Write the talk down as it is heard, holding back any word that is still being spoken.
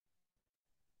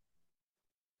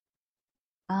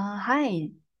Hi,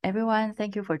 everyone.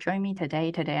 Thank you for joining me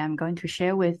today. Today, I'm going to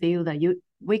share with you the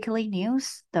weekly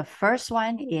news. The first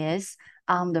one is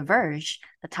The Verge.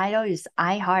 The title is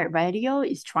iHeartRadio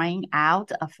is trying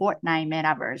out a Fortnite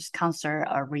Metaverse concert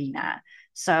arena.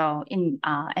 So,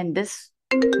 and this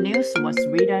news was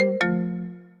written.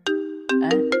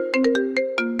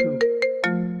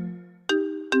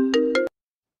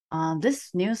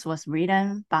 This news was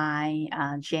written by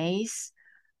Jace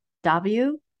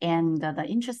W. And the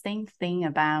interesting thing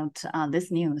about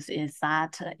this news is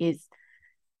that it's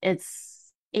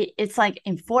like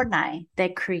in Fortnite they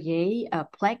create a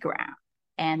playground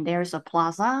and there's a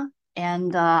plaza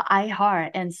and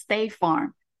iHeart and State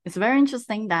Farm. It's very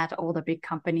interesting that all the big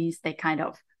companies they kind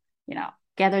of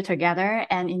gather together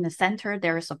and in the center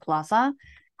there's a plaza.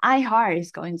 iHeart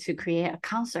is going to create a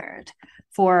concert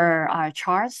for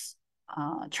Charles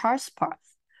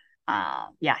Parth.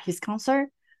 Yeah, his concert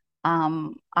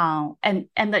and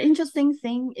the interesting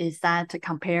thing is that to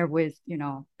compare with,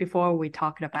 before we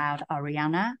talked about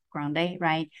Ariana Grande,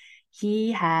 right?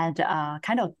 He had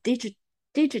kind of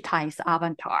digitized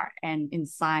avatar and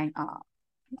inside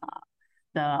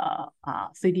the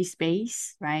 3D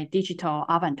space, right? Digital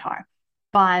avatar.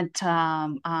 But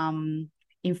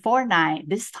in Fortnite,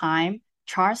 this time,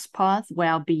 Charles Puth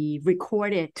will be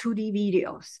recorded 2D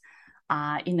videos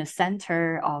in the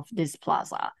center of this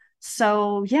plaza.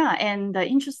 So yeah, and the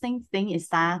interesting thing is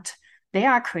that they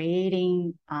are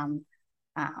creating a,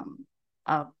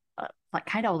 like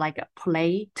kind of like a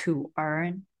play to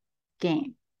earn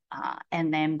game,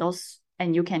 and then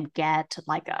you can get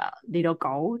like a little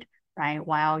gold right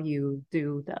while you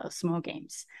do the small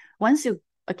games. Once you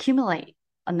accumulate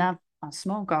enough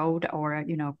small gold or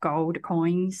gold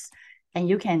coins, and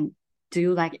you can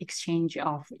do like exchange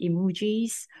of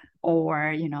emojis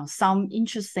or some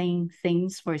interesting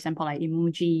things, for example like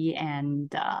emoji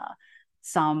and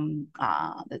some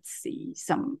let's see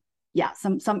some yeah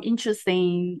some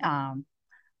interesting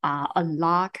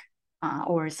unlock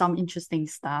or some interesting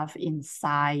stuff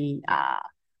inside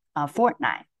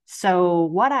Fortnite. So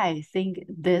what I think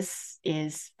this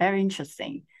is very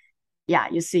interesting. Yeah,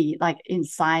 you see, like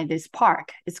inside this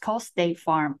park, it's called State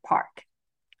Farm Park.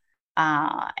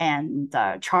 And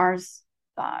I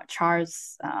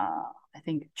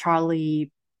think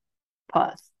Charlie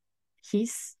Puth,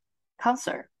 his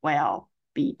concert will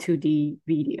be 2D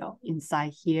video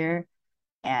inside here,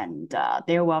 and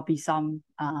there will be some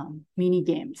mini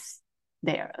games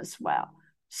there as well.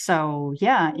 So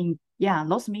yeah,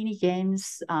 those mini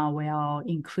games will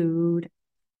include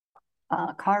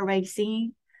car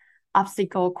racing,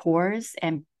 obstacle course,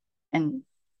 and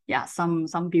yeah, some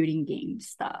building game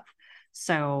stuff.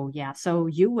 So yeah, so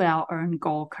you will earn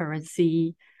gold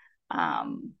currency.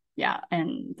 Yeah,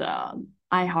 and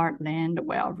iHeartland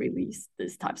will release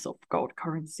these types of gold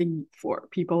currency for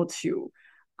people to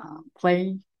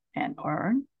play and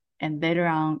earn. And later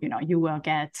on, you will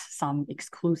get some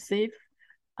exclusive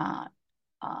uh,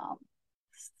 um,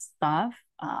 stuff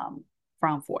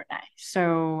from Fortnite.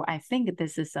 So I think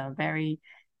this is a very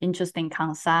interesting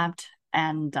concept.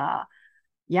 And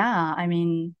yeah, I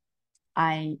mean,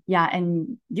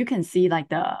 and you can see like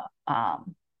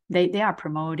they are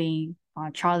promoting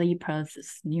Charlie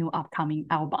Puth's new upcoming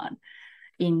album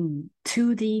in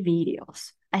 2D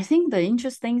videos. I think the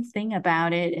interesting thing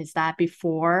about it is that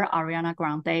before Ariana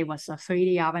Grande was a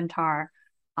 3D avatar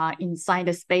inside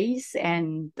the space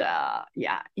and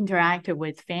interacted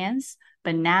with fans,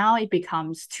 but now it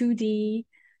becomes 2D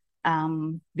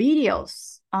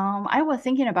videos. I was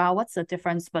thinking about what's the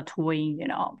difference between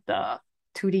the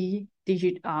 2D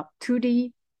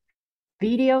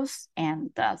videos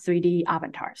and the 3D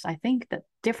avatars. I think the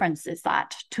difference is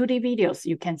that 2D videos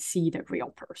you can see the real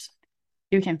person,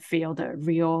 you can feel the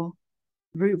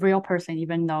real person,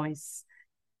 even though it's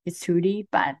 2D,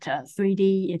 but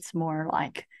 3D it's more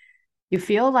like you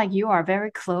feel like you are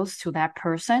very close to that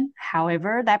person.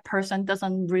 However, that person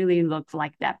doesn't really look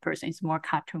like that person. It's more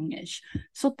cartoonish.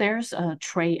 So there's a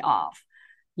trade-off.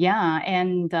 Yeah,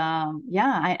 and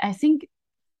I think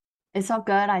it's all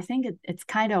good. I think it's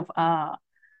kind of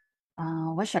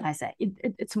what should I say?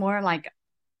 It's more like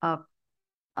a,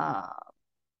 a,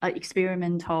 a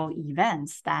experimental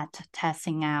events that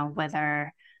testing out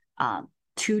whether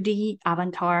 2D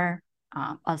avatar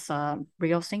as a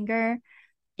real singer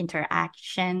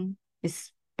interaction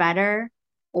is better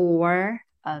or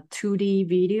 2D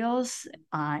videos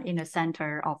in the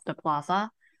center of the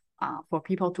plaza for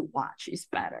people to watch is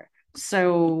better.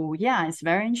 So yeah, it's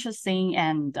very interesting.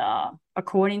 And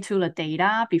according to the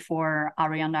data before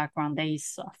Ariana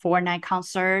Grande's Fortnite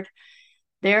concert,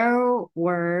 there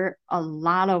were a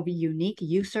lot of unique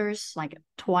users, like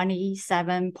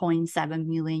 27.7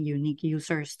 million unique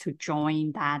users to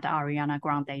join that Ariana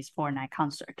Grande's Fortnite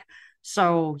concert.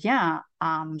 So yeah,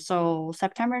 so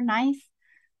September 9th,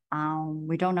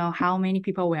 we don't know how many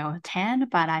people will attend,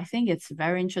 but I think it's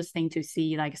very interesting to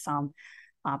see like some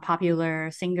popular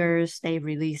singers, they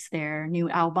release their new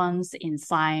albums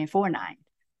inside Fortnite.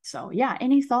 So yeah,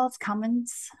 any thoughts,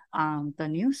 comments on the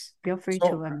news? Feel free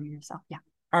to So unmute yourself. Yeah.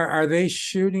 are they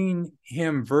shooting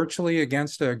him virtually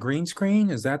against a green screen?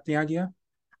 Is that the idea?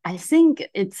 I think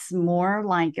it's more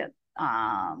like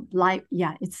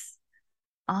yeah, it's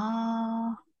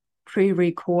uh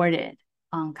pre-recorded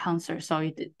on concert, so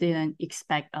it didn't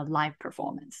expect a live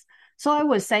performance. So I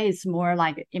would say it's more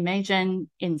like imagine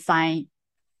inside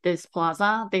this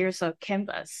plaza, there's a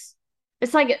canvas.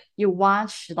 It's like you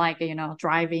watch like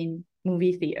driving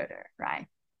movie theater, right?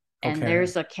 And Okay.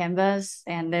 there's a canvas,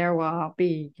 and there will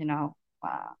be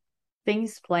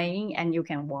things playing, and you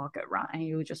can walk around and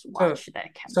you just So watch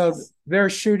that so canvas. they're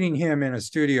shooting him in a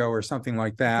studio or something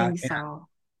like I that. think so.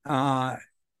 Uh,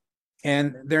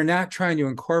 and they're not trying to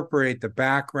incorporate the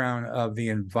background of the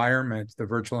environment, the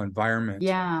virtual environment.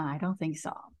 Yeah, I don't think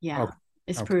so. Yeah, Okay.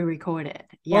 it's Okay. pre-recorded.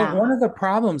 Well, Yeah. one of the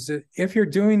problems if you're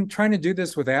trying to do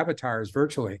this with avatars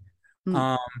virtually, Mm.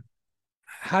 um,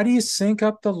 how do you sync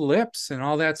up the lips and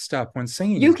all that stuff when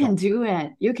singing You is going? can do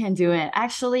it. You can do it.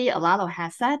 Actually, a lot of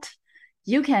headset,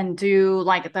 you can do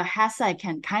like the headset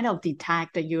can kind of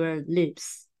detect your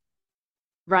lips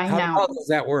right How now. does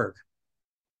that work?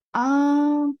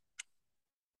 Um,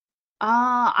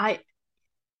 I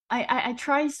I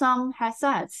try some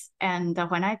headsets, and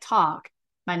when I talk,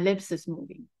 my lips is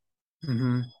moving.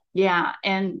 Hmm. Yeah,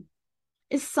 and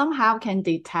it somehow can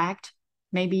detect,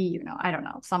 maybe, I don't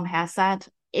know, some headset,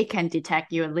 it can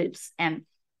detect your lips. And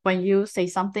when you say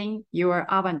something, your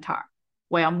avatar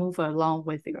will move along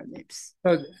with your lips.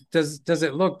 So does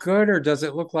it look good or does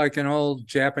it look like an old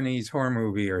Japanese horror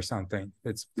movie or something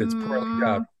that's poorly Mm,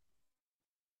 dubbed?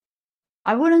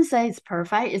 I wouldn't say it's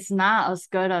perfect. It's not as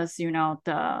good as,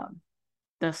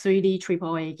 the 3D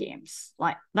AAA games.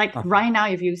 Like Uh-huh. right now,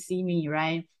 if you see me,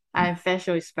 right, I have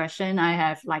facial expression. I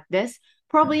have like this.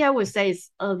 Probably I would say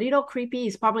it's a little creepy.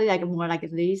 It's probably like more like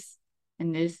this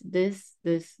and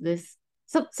this.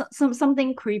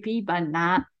 Something creepy, but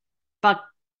not. But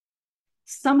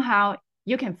somehow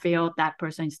you can feel that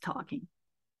person is talking.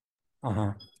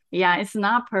 Uh-huh. Yeah, it's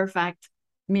not perfect,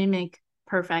 mimic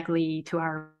perfectly to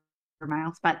our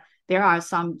mouths, but there are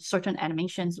some certain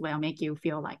animations will make you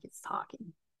feel like it's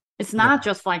talking. It's Yeah. not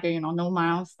just like no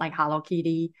mouse like Hello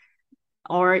Kitty,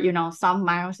 or some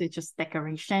mouse is just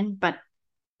decoration, but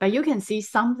you can see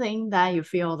something that you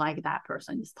feel like that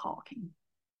person is talking.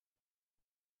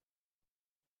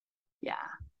 Yeah.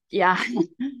 Yeah.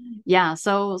 Yeah.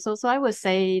 So I would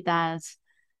say that,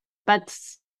 but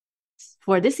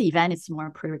for this event, it's more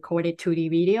pre-recorded 2D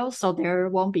video, so there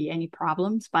won't be any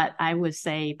problems. But I would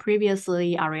say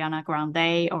previously Ariana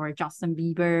Grande or Justin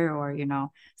Bieber or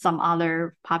some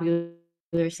other popular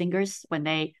singers, when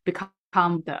they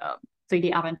become the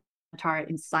 3D avatar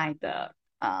inside the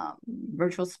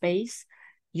virtual space,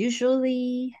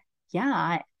 usually,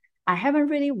 yeah, I haven't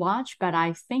really watched, but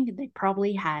I think they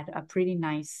probably had a pretty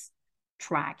nice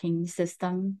tracking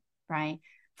system, right?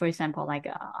 For example, like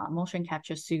a motion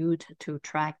capture suit to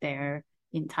track their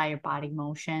entire body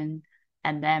motion.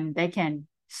 And then they can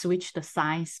switch the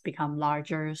size, become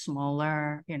larger,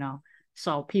 smaller,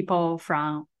 So people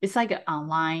from, it's like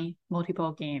online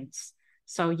multiple games.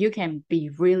 So you can be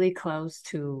really close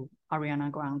to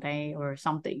Ariana Grande or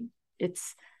something.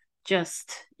 It's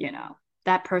just,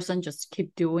 that person just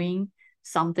keep doing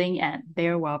something, and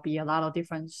there will be a lot of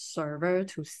different server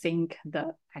to sync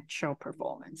the actual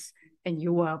performance, and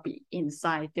you will be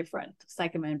inside different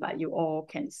segment, but you all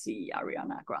can see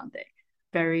Ariana Grande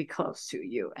very close to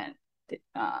you and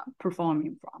perform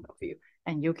in front of you,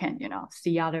 and you can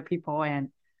see other people and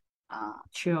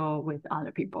chill with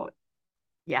other people.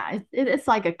 Yeah, it's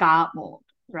like a god mode,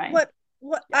 right?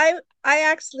 What Yeah. I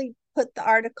actually put the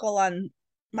article on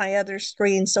my other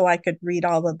screen so I could read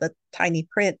all of the tiny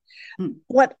print. Mm,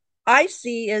 What I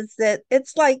see is that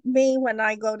it's like me when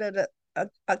I go to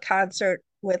a concert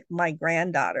with my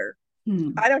granddaughter.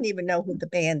 mm, I don't even know who the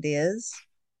band is,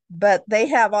 but they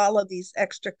have all of these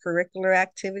extracurricular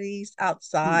activities mm.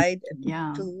 outside and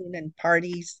Yeah. food and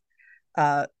parties,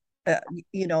 uh, uh,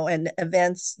 and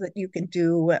events that you can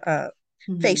do,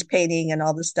 face Mm, painting and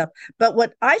all this stuff. But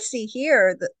what I see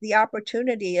here, the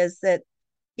opportunity is that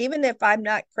even if I'm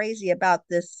not crazy about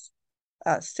this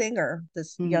singer,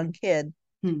 this mm, young kid,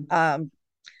 mm, um,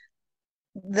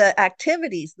 the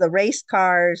activities, the race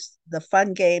cars, the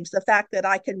fun games, the fact that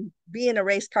I can be in a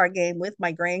race car game with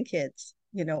my grandkids,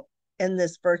 in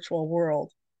this virtual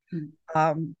world,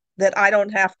 Mm. that I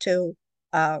don't have to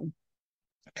um,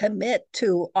 commit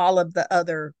to all of the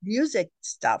other music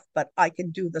stuff, but I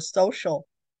can do the social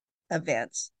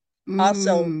events.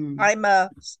 Also, Mm. I'm a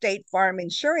State Farm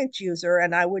insurance user,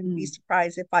 and I wouldn't be Mm.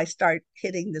 surprised if I start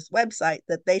hitting this website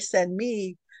that they send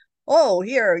me, oh,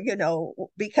 here,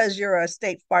 because you're a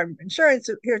State Farm insurance,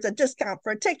 here's a discount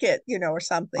for a ticket, or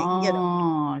something. Oh,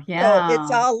 So it's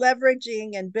yeah. all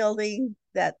leveraging and building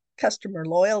that customer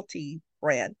loyalty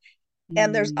brand.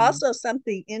 And there's Mm. also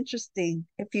something interesting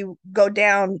if you go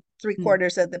down three Mm.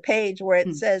 quarters of the page where it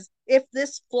Mm. says, if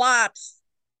this flops,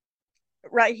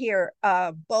 right here,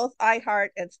 both iHeart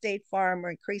and State Farm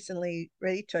are increasingly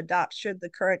ready to adopt should the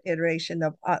current iteration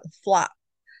of flop.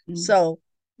 Mm. So,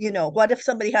 what if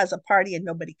somebody has a party and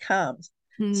nobody comes?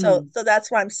 So, Mm. so that's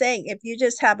why I'm saying if you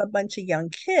just have a bunch of young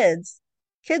kids,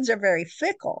 kids are very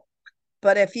fickle.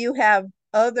 But if you have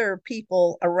other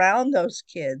people around those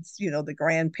kids, the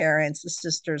grandparents, the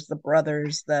sisters, the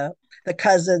brothers, the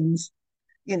cousins,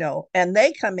 and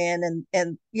they come in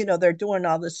and they're doing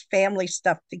all this family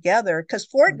stuff together because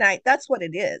Mm. Fortnite, that's what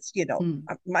it is. Mm.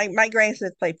 My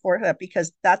grandkids play Fortnite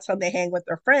because that's how they hang with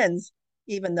their friends,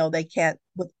 even though they can't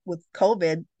with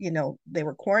COVID. They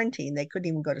were quarantined, they couldn't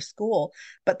even go to school,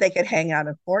 but they could hang out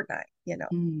in Fortnite.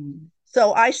 Mm.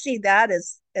 So I see that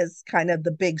as kind of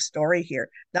the big story here,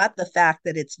 not the fact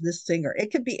that it's this singer.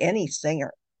 It could be any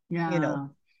singer. you know Yeah.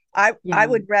 I Yeah.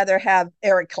 would rather have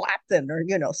Eric Clapton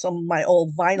or some of my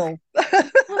old vinyl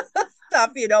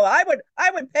stuff. I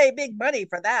would pay big money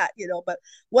for that. But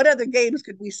what other games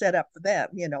could we set up for them?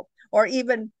 Or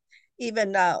even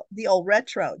the old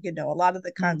retro. A lot of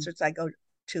the Mm. concerts I go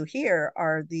to here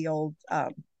are the old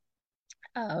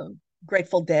uh,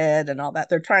 Grateful Dead and all that.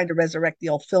 They're trying to resurrect the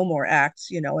old Fillmore acts.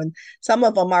 And some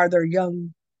of them are their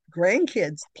young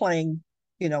grandkids playing,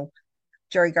 you know,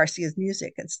 Jerry Garcia's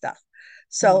music and stuff. Mm.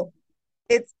 So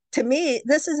it's to me,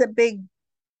 this is a big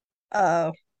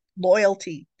uh,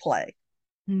 loyalty play,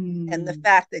 and the Mm.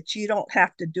 fact that you don't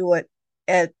have to do it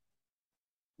at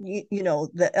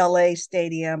the LA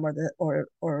stadium or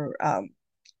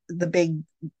the big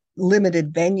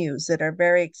limited venues that are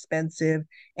very expensive,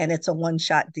 and it's a one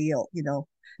shot deal. Mm.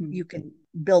 You can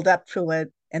build up to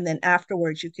it, and then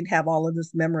afterwards you can have all of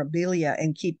this memorabilia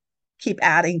and keep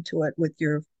adding to it with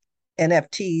your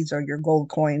NFTs or your gold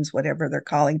coins, whatever they're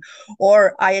calling.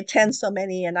 Or I attend so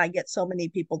many and I get so many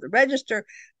people to register, Mm.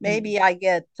 maybe I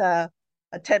get a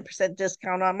 10%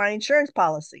 discount on my insurance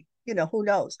policy. Who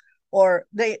knows? Or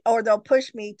they'll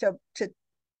push me to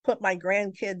put my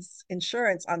grandkids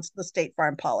insurance on the State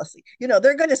Farm policy.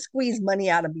 They're going to squeeze money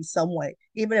out of me some way,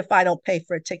 even if I don't pay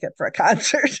for a ticket for a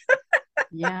concert.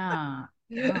 Yeah.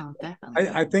 Yeah, I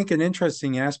definitely. think an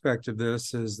interesting aspect of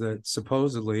this is that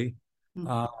supposedly Mm.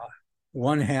 uh,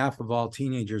 one half of all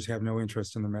teenagers have no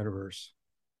interest in the metaverse,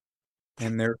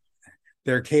 and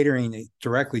they're catering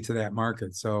directly to that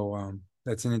market. So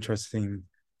that's an interesting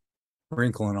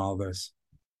wrinkle in all this.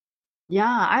 Yeah,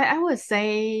 I would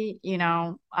say, it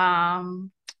I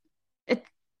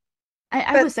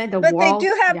but would say the but they world, do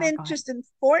have yeah, go ahead. interest in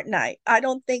Fortnite. I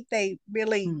don't think they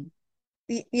really,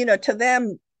 Mm. to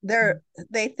them, Mm.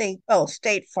 they think, oh,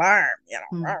 State Farm,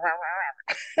 Mm.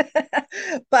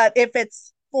 but if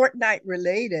it's Fortnite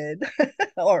related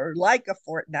or like a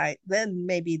Fortnite, then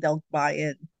maybe they'll buy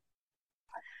in.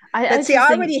 I But see, just I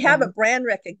think, already have yeah. a brand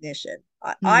recognition.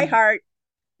 Mm. iHeart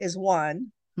is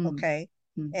one, Mm. okay,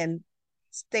 Mm. and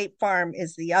State Farm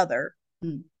is the other.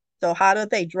 Mm. So how do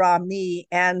they draw me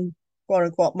and quote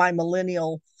unquote my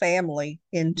millennial family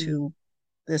Mm. into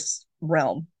this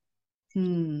realm?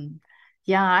 Hmm.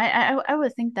 Yeah, I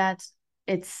would think that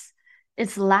it's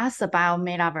it's less about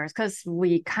metaverse because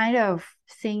we kind of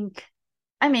think,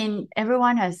 I mean,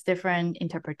 everyone has different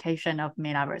interpretation of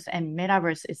metaverse, and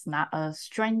metaverse is not a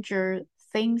stranger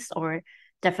things or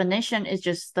definition. It's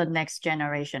just the next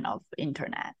generation of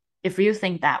internet. If you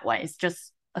think that way, it's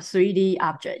just a 3D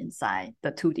object inside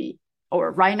the 2D.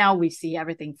 Or right now we see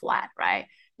everything flat, right?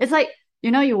 It's like,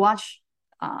 you watch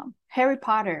Harry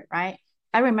Potter, right?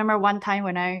 I remember one time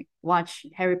when I watched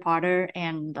Harry Potter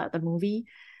and the movie,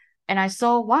 and I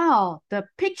saw, wow, the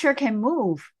picture can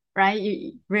move, right?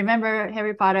 You remember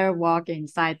Harry Potter walk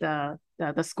inside the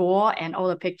school and all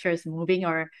the pictures moving,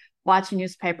 or watch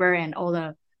newspaper and all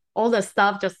the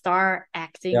stuff just start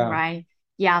acting, Yeah. right?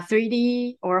 Yeah,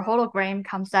 3D or hologram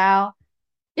comes out.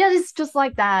 Yeah, it's just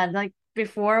like that. Like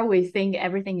before, we think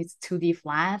everything is 2D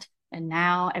flat, and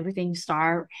now everything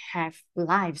start have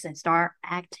lives and start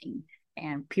acting.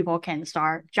 and people can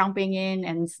start jumping in,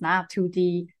 and it's not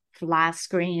 2D flat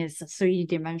screen, it's a 3D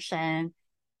dimension,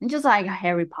 and just like a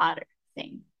Harry Potter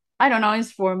thing. I don't know,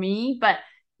 it's for me, but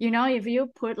if you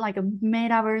put like a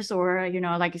metaverse or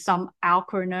like some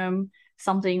acronym,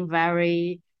 something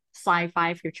very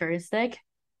sci-fi futuristic,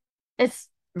 it's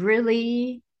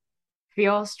really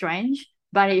feels strange.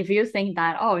 But if you think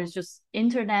that, oh, it's just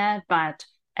internet, but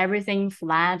everything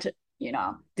flat,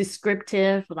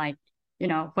 descriptive, like,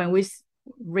 when we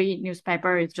read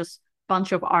newspaper, it's just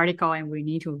bunch of article and we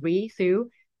need to read through.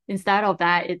 Instead of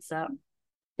that, it's a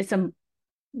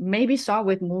maybe start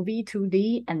with movie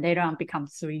 2D and later on become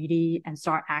 3D and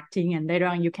start acting, and later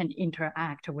on you can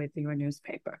interact with your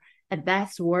newspaper. And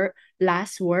that's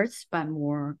less words, but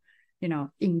more,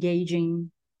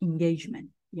 engagement.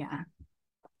 Yeah.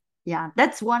 Yeah,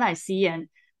 that's what I see. And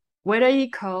whether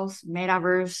it calls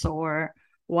metaverse or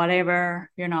whatever,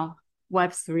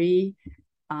 Web3,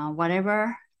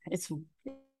 whatever,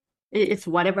 it's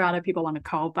whatever other people want to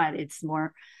call, but it's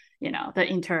more, the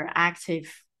interactive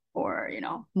or,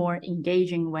 more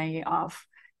engaging way of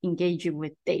engaging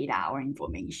with data or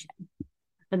information.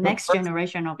 The next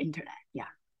generation of internet. Yeah.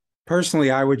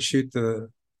 Personally, I would shoot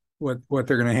what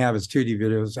they're going to have as 2D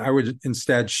videos. I would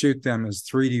instead shoot them as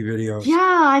 3D videos. Yeah,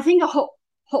 I think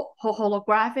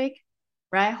holographic,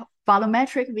 right?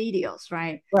 Volumetric videos,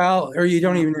 right? Well, or you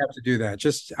don't even have to do that.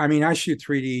 I shoot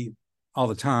 3D all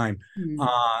the time.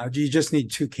 You just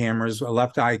need two cameras, a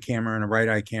left eye camera and a right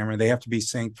eye camera. They have to be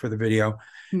synced for the video.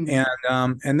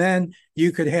 And then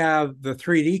you could have the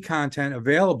 3D content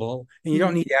available, and you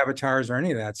don't need avatars or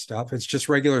any of that stuff. It's just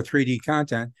regular 3D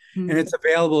content, and it's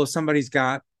available if somebody's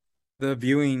got the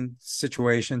viewing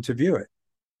situation to view it.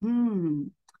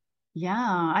 Yeah,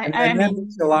 I mean,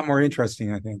 it's a lot more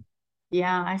interesting, I think.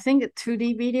 Yeah, I think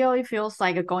 2D video, it feels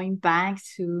like going back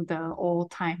to the old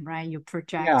time, right? You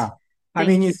project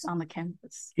things on the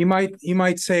canvas. You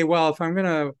might say, well, if I'm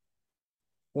gonna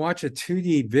watch a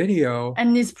 2D video,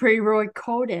 and it's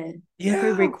pre-recorded,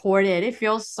 pre-recorded, it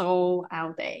feels so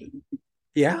outdated.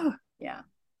 Yeah.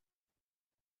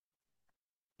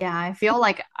 I feel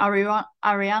like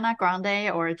Ariana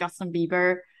Grande or Justin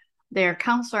Bieber, their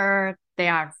concert, they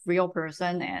are real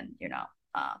person, and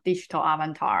digital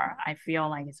avatar, I feel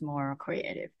like it's more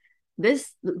creative.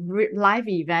 This live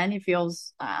event, it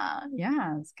feels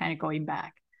it's kind of going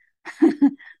back.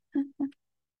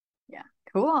 Yeah,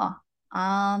 cool.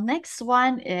 Next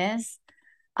one is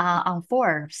on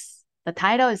Forbes. The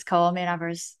title is called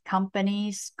Metaverse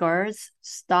Company Skirts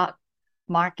Stock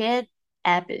Market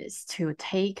Abyss to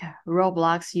Take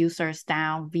Roblox Users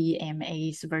Down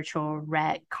VMA's Virtual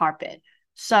Red Carpet.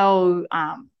 So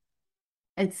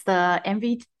it's the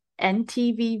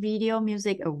MTV Video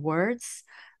Music Awards,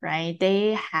 right?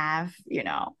 They have,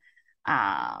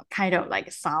 kind of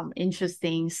like some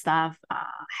interesting stuff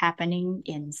happening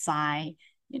inside,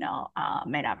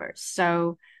 metaverse.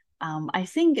 So I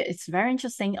think it's very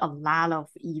interesting. A lot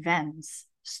of events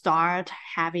start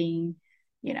having,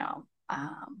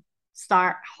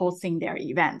 start hosting their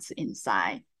events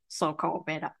inside so-called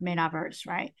metaverse,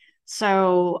 right?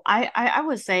 So I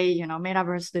would say,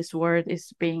 metaverse, this word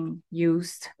is being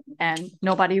used and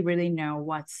nobody really know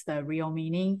what's the real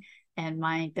meaning. And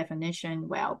my definition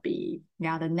will be,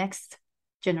 the next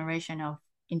generation of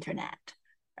internet,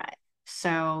 right?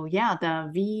 So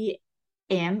the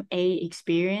VMA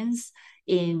experience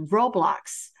in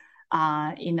Roblox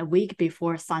in the week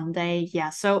before Sunday.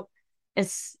 So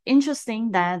it's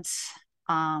interesting that,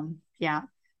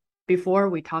 before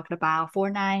we talked about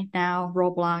Fortnite, now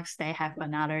Roblox, they have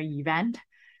another event.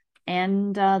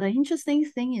 And the interesting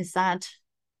thing is that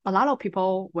a lot of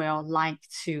people will like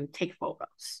to take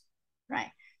photos,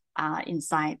 right?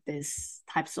 Inside this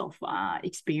types of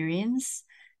experience.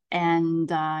 And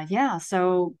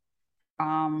so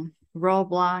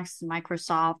Roblox,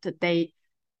 Microsoft,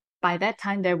 by that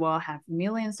time, they will have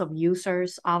millions of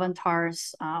users,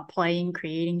 avatars, playing,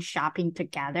 creating, shopping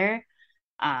together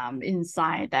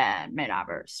inside the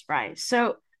metaverse, right?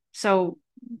 So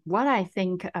what I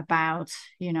think about,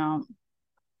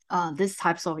 this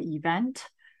types of event,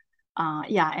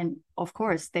 and of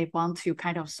course they want to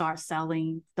kind of start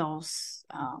selling those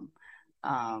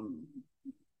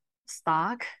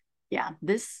stock.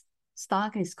 This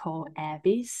stock is called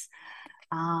Abyss.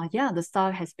 The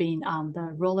stock has been on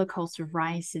the roller coaster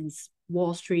ride since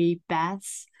Wall Street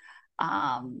bets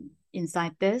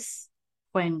inside this.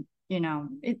 When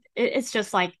it's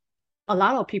just like a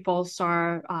lot of people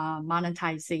start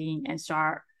monetizing and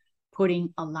start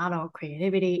putting a lot of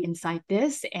creativity inside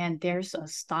this, and there's a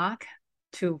stock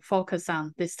to focus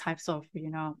on this types of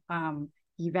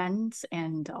events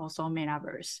and also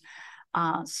metaverse.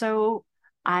 So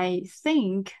I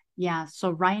think, yeah,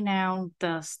 so right now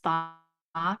the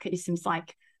stock, it seems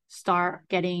like start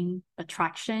getting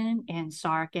attraction and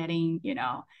start getting,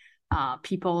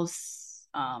 people's,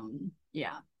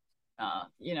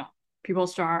 people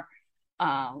start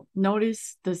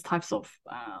notice these types of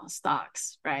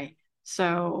stocks, right?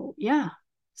 So yeah,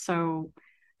 so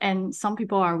and some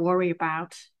people are worried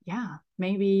about, yeah,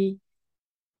 maybe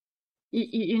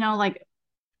like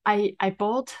I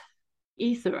bought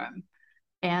Ethereum,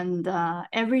 and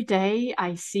every day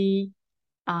I see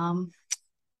um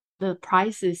the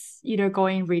price is either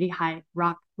going really high,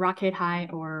 rocket high,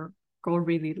 or go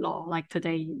really low. Like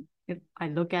today, if I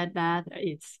look at that,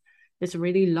 it's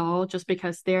really low just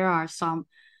because there are some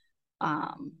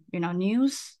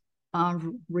news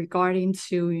regarding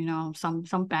to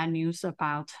some bad news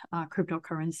about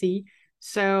cryptocurrency.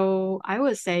 So I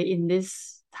would say in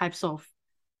this types of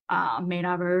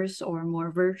metaverse or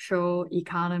more virtual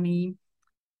economy,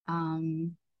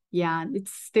 yeah,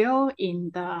 it's still in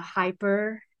the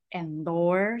hyper and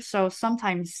lower. So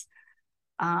sometimes,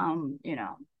 um, you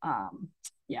know,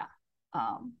 yeah,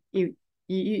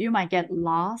 you might get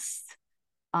lost,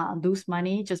 lose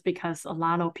money just because a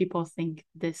lot of people think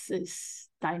this is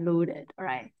diluted,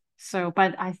 right? So,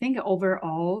 but I think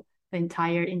overall, the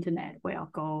entire internet will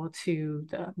go to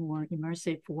the more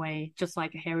immersive way, just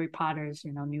like Harry Potter's,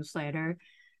 newsletter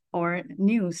or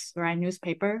news, right?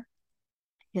 Newspaper.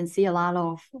 You can see a lot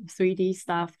of 3D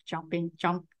stuff jump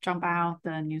out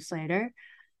the newsletter.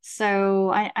 So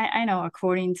I know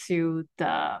according to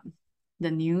the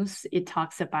news, it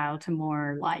talks about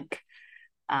more like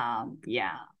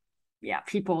yeah,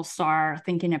 people start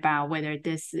thinking about whether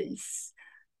this is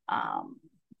um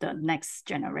the next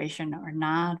generation or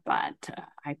not. But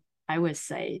I would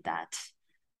say that,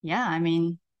 yeah, I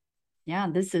mean, yeah,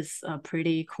 this is a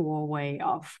pretty cool way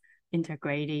of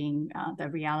integrating the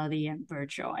reality and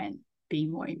virtual and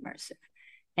being more immersive.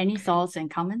 Any thoughts and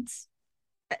comments?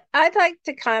 I'd like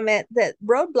to comment that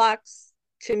Roblox,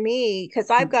 to me, because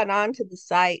I've Mm, gone on to the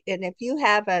site, and if you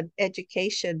have an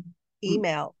education mm,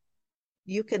 email,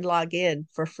 you can log in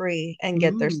for free and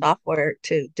get their mm, software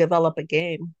to develop a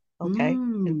game. Okay.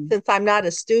 And mm, since I'm not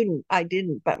a student, I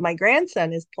didn't, but my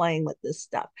grandson is playing with this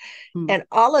stuff. mm. And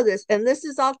all of this, and this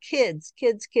is all kids,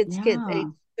 age Yeah,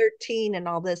 13 and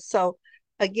all this. So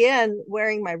again,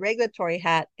 wearing my regulatory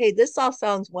hat, hey, this all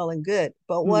sounds well and good,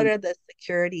 but what mm, are the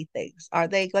security things? Are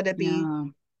they going to be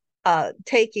yeah,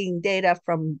 taking data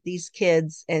from these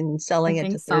kids and I selling it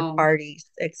think to third so. parties,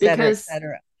 et cetera, et Because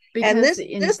cetera. And because this to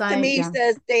inside, me yeah.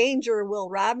 says danger, Will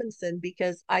Robinson,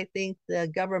 because I think the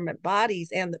government bodies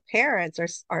and the parents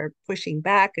are pushing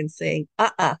back and saying,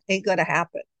 ain't gonna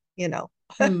happen, you know.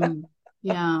 Hmm.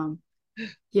 Yeah.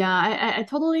 Yeah, I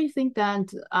totally think that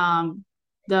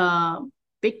the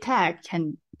big tech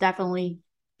can definitely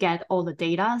get all the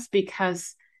data,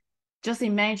 because just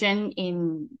imagine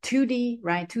in 2D,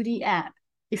 right? 2D app.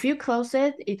 If you close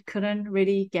it, it couldn't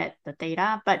really get the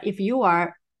data. But if you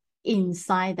are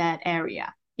inside that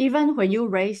area, even when you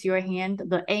raise your hand,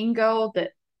 the angle,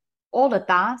 all the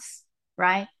dots,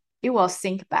 right? It will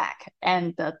sync back,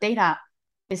 and the data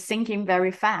is syncing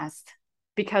very fast,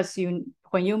 because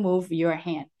when you move your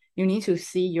hand, you need to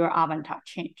see your avatar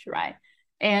change, right?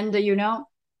 And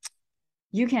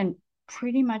you can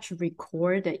pretty much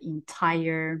record the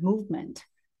entire movement,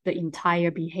 the entire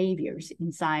behaviors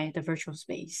inside the virtual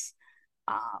space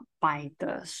by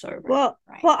the server,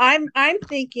 right? Well, I'm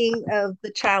thinking of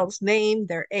the child's name,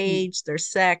 their Mm. age, their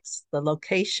sex, the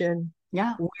location,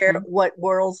 Yeah. where Okay. what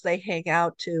worlds they hang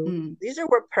out to. Mm. These are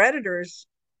where predators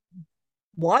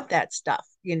want that stuff,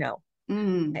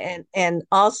 Mm. and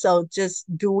also, just,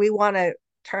 do we want to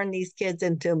turn these kids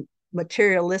into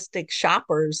materialistic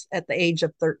shoppers at the age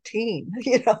of 13?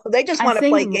 They just I want to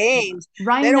play think games.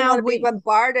 right They don't now want to be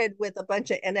bombarded with a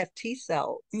bunch of NFT we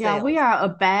sales. are a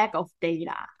bag of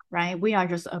data, right? We are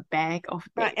just a bag of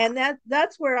Right. data. And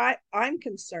that's where I'm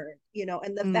concerned,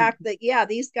 and the Mm. fact that, yeah,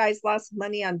 these guys lost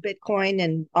money on Bitcoin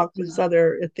and all this Yeah.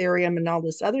 other Ethereum and all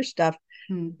this other stuff.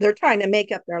 Mm. They're trying to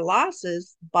make up their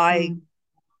losses by, Mm.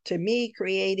 to me,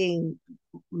 creating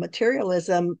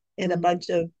materialism in a Mm. bunch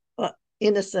of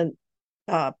innocent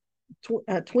uh,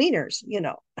 tweeners.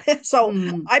 So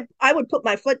Mm. I would put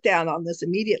my foot down on this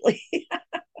immediately.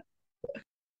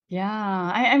 Yeah,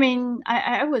 I mean,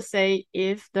 I would say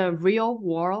if the real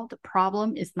world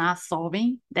problem is not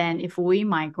solving, then if we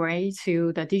migrate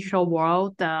to the digital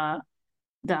world, the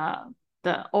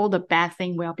all the bad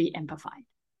thing will be amplified.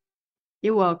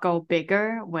 It will go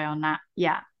bigger, will not,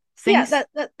 yeah. Yeah, Things,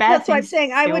 bad that's what I'm things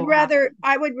saying. still happen.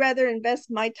 I would rather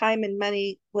invest my time and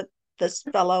money with this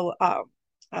fellow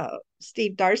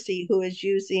Steve Darcy, who is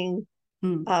using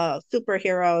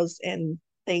superheroes and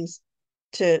things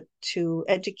to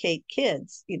educate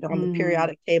kids, on the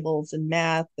periodic tables and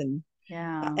math and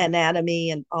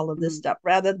anatomy and all of this stuff,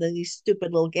 rather than these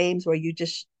stupid little games where you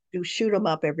just shoot them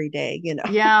up every day.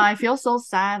 Yeah, I feel so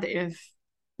sad if,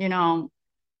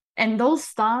 and those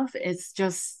stuff is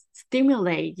just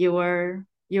stimulate your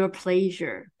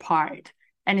pleasure part,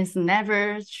 and it's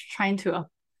never trying to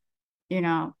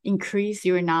increase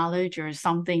your knowledge or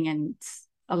something, and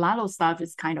a lot of stuff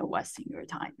is kind of wasting your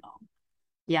time though.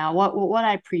 Yeah, what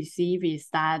I perceive is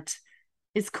that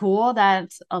it's cool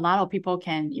that a lot of people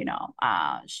can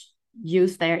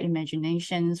use their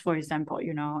imaginations. For example,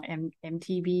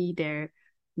 MTV, their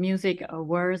music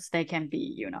awards, they can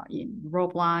be in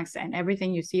Roblox, and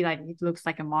everything you see, like it looks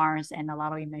like a Mars and a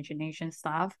lot of imagination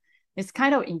stuff. It's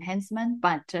kind of enhancement,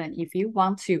 but if you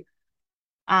want to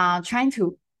trying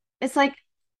to, it's like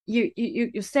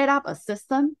you set up a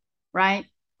system, right?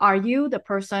 Are you the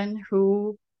person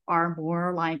who are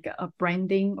more like a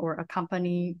branding or a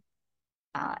company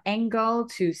angle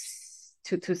to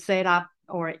set up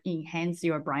or enhance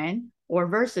your brand, or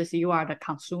versus you are the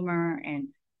consumer and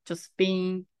just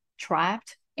being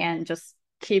trapped and just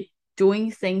keep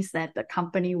doing things that the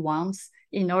company wants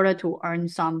in order to earn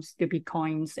some stupid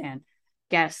coins and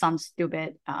get some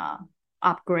stupid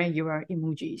upgrade your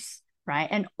emojis, right?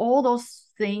 And all those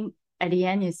things at the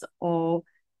end is all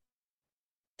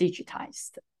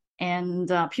digitized,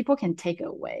 and people can take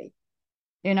away.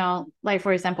 Like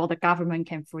for example, the government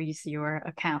can freeze your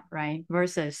account, right?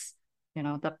 Versus,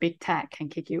 the big tech can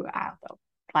kick you out of the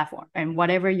platform, and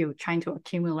whatever you're trying to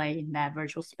accumulate in that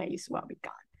virtual space will be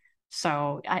gone.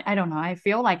 So I don't know. I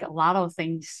feel like a lot of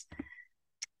things,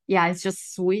 yeah, it's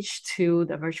just switched to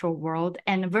the virtual world,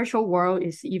 and the virtual world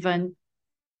is even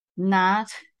not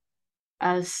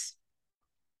as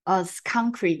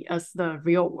concrete as the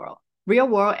real world. Real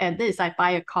world, at least I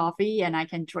buy a coffee and I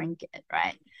can drink it,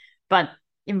 right? But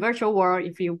in virtual world,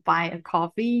 if you buy a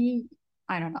coffee,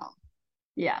 I don't know.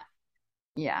 Yeah.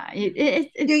 You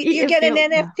get an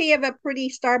NFT of a pretty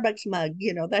Starbucks mug,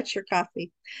 that's your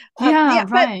coffee.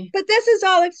 Right. But this is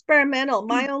all experimental.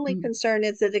 My only concern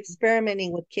is that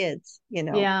experimenting with kids, and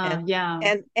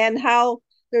how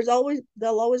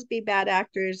there'll always be bad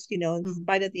actors, in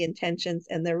spite of the intentions,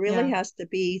 and there really has to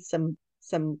be some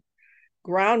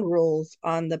ground rules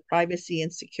on the privacy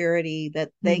and security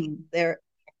that they're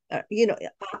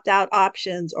opt out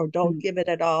options, or don't give it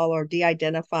at all, or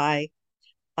de-identify,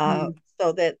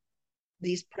 so that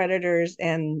these predators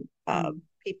and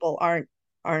people aren't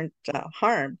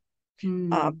harmed.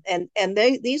 And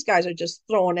these guys are just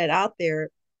throwing it out there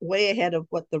way ahead of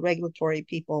what the regulatory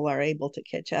people are able to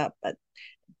catch up. But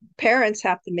parents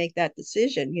have to make that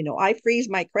decision. I freeze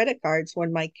my credit cards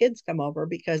when my kids come over,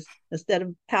 because instead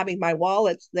of having my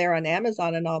wallets there on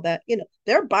Amazon and all that,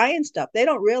 they're buying stuff. They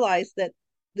don't realize that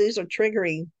these are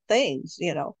triggering things,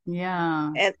 and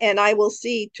I will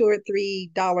see $2 or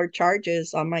 $3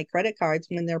 charges on my credit cards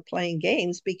when they're playing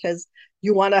games, because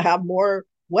you want to have more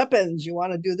weapons, you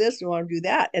want to do this, you want to do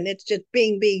that, and it's just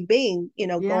bing going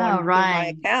through my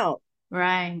account.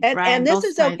 Right. And this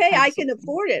is okay, I can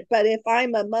afford it. But if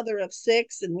I'm a mother of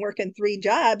 6 and working 3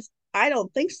 jobs, I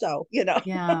don't think so.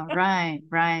 Yeah.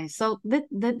 Right. So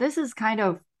this is kind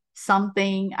of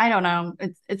something, I don't know.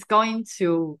 It's going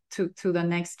to the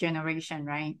next generation,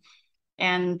 right?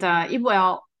 And it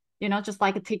will, just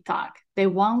like a TikTok, they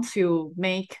want to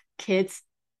make kids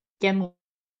get more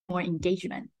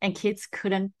engagement, and kids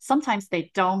sometimes they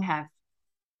don't have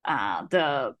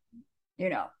the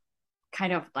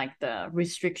kind of like the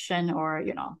restriction, or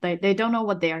they don't know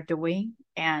what they are doing.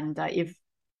 And if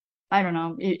I don't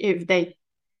know, if they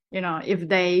if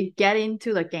they get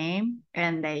into the game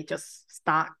and they just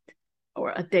start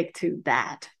or addict to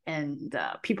that, and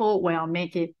people will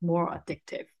make it more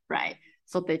addictive, right?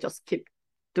 So they just keep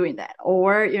doing that.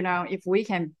 Or if we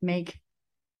can make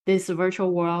this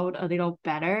virtual world a little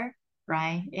better,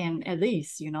 right, and at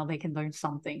least they can learn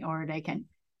something, or they can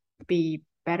be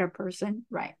better person,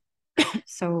 right?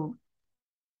 So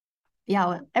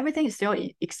yeah, everything is still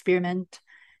experiment,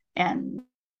 and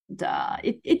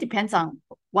it depends on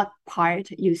what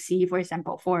part you see. For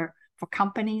example, for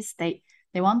companies, they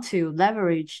want to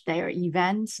leverage their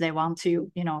events, they want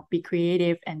to be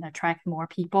creative and attract more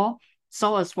people.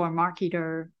 So as for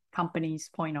marketer companies'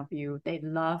 point of view, they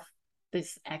love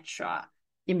this extra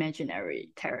imaginary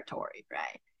territory,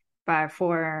 right? But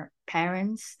for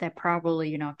parents, that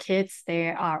probably kids, they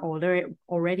are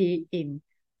already in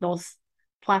those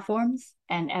platforms,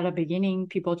 and at the beginning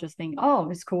people just think, oh,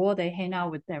 it's cool, they hang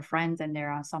out with their friends and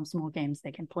there are some small games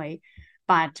they can play.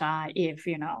 But if,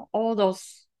 all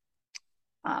those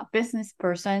business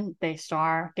person, they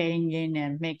start getting in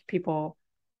and make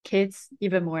kids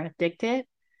even more addicted,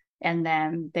 and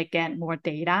then they get more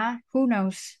data, who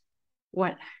knows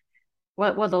what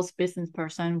those business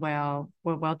person will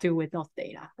do with those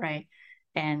data, right?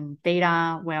 And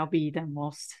data will be the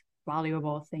most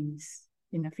valuable things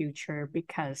in the future,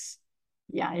 because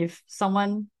if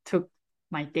someone took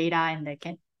my data and they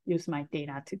can use my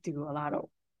data to do a lot of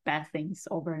bad things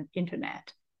over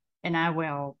internet, and I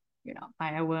will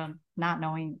not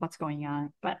knowing what's going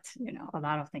on, but a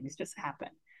lot of things just happen.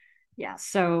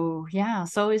 So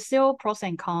it's still pros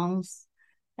and cons.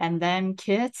 And then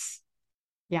kids,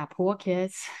 poor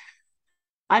kids.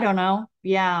 I don't know.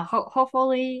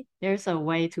 Hopefully there's a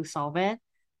way to solve it.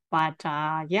 But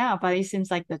but it seems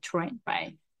like the trend,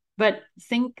 right? But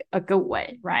think a good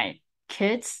way, right?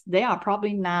 Kids, they are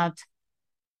probably not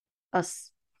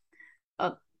as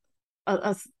uh,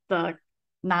 as the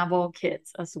novel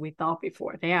kids as we thought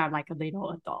before. They are like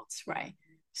little adults, right?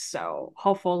 So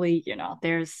hopefully,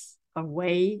 there's a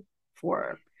way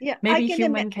for maybe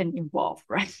human can evolve,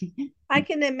 right? I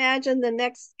can imagine the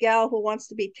next gal who wants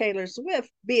to be Taylor Swift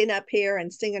being up here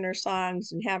and singing her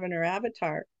songs and having her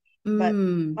avatar. But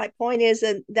my point is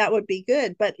that would be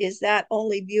good. But is that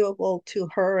only viewable to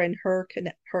her and her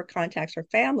contacts, her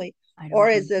family, or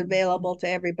is it available to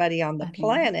everybody on the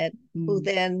planet who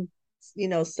then,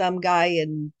 some guy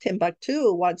in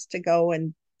Timbuktu wants to go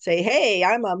and say, hey,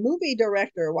 I'm a movie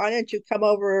director. Why don't you come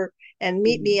over and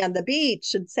meet me on the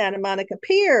beach in Santa Monica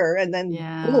Pier? And then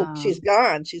boom, she's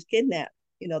gone. She's kidnapped.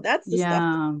 That's the stuff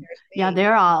that scares me.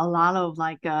 There are a lot of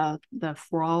like the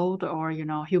fraud or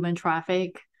human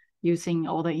traffic using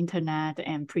all the internet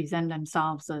and present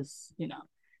themselves as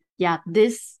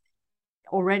this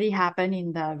already happened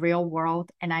in the real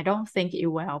world, and I don't think it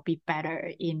will be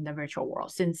better in the virtual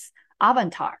world, since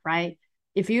avatar, right?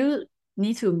 If you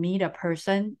need to meet a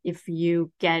person, if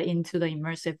you get into the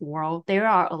immersive world, there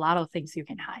are a lot of things you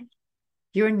can hide.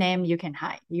 Your name you can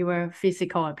hide, your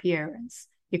physical appearance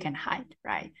you can hide,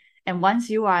 right? And once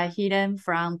you are hidden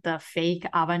from the fake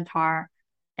avatar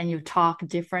and you talk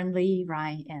differently,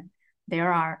 right? And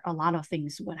there are a lot of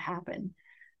things would happen.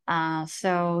 I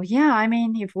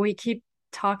mean, if we keep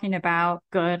talking about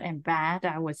good and bad,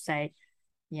 I would say,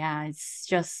 it's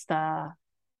just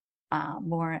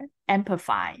more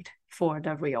amplified for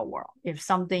the real world. If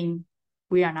something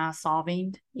we are not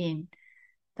solving in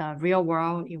the real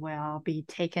world, it will be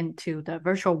taken to the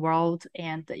virtual world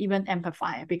and even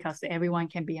amplified, because everyone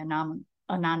can be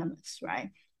anonymous, right?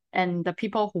 And the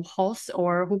people who host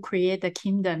or who create the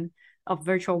kingdom of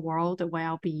virtual world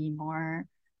will be more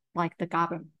like the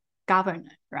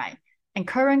governor, right? And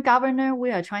current governor,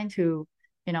 we are trying to,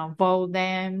 vote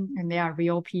them, and they are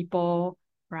real people,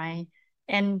 right?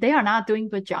 And they are not doing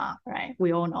good job, right?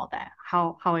 We all know that.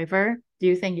 However, do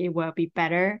you think it will be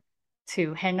better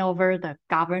to hand over the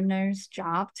governor's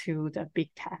job to the big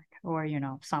tech or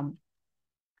some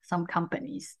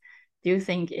companies? Do you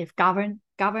think if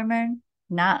government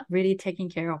not really taking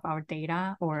care of our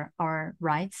data or our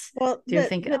rights, do you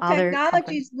think the other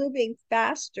technology is moving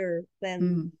faster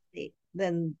than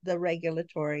the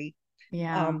regulatory?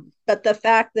 But the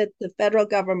fact that the federal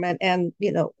government and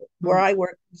where I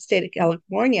work, the state of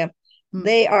California,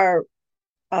 they are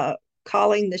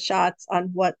calling the shots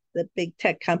on what the big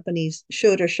tech companies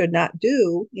should or should not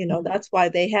do. That's why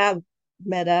they have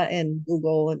Meta and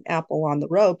Google and Apple on the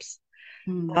ropes,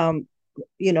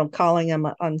 calling them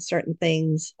on certain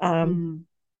things. And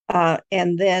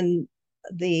then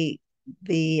the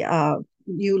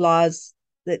new laws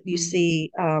that you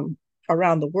see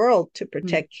around the world to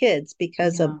protect kids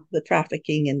because of the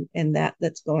trafficking and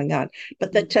that's going on.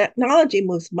 But the technology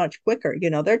moves much quicker.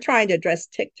 They're trying to address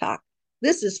TikTok.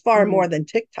 This is far more than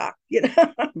TikTok,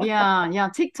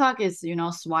 TikTok is,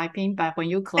 swiping, but when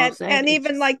you close and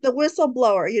even like the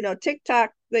whistleblower,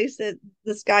 TikTok, they said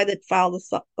this guy that filed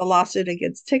the lawsuit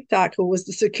against TikTok, who was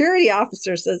the security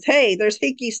officer, says, hey, there's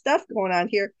hinky stuff going on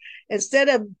here. Instead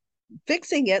of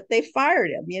fixing it, they fired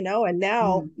him, and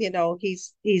now,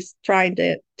 he's trying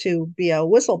to be a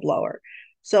whistleblower.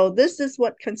 So this is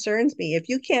what concerns me. If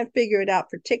you can't figure it out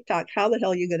for TikTok, how the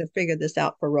hell are you going to figure this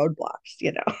out for Roblox,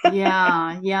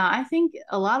 I think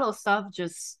a lot of stuff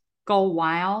just go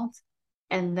wild.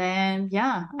 And then,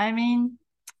 I mean,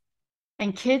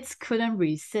 and kids couldn't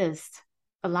resist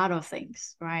a lot of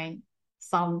things, right?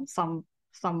 Some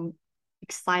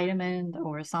excitement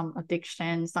or some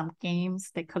addiction, some games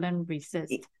they couldn't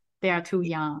resist. They are too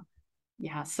young.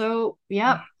 So,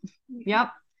 yep.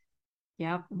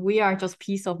 We are just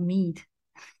piece of meat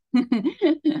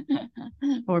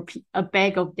or a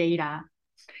bag of data.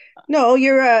 No,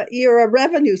 you're a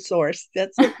revenue source.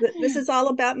 This is all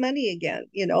about money again.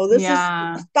 This is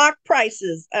Yeah, stock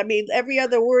prices. I mean, every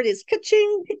other word is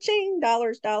ka-ching, ka-ching,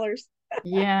 dollars, dollars.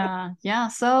 yeah, yeah.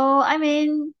 So I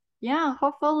mean, yeah,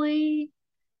 hopefully,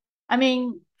 I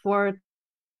mean, for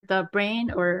the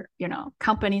brand or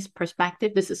company's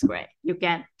perspective, this is great. You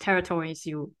get territories,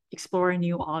 you explore a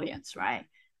new audience, right?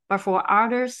 But for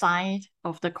other side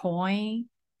of the coin,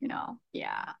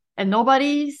 yeah, and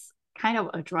nobody's kind of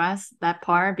addressed that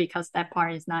part because that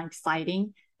part is not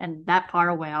exciting, and that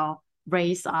part will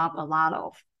raise up a lot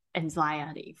of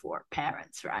anxiety for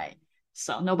parents, right?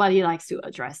 So nobody likes to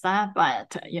address that,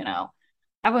 but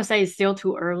I would say it's still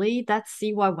too early. Let's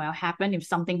see what will happen if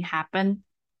something happens.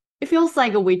 It feels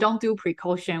like we don't do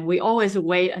precaution. We always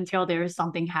wait until there's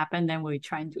something happen, then we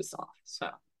try to solve. So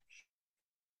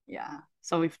yeah.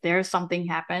 So if there's something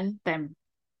happen, then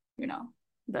you know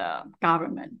the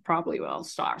government probably will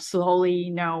start slowly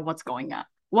know what's going on.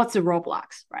 What's the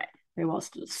roadblocks, right? They will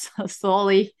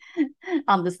slowly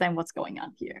understand what's going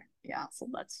on here. Yeah. So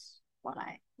that's what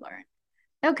I learned.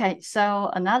 Okay, so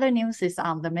another news is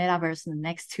on the metaverse in the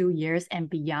next 2 years and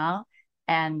beyond.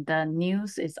 And the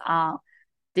news is on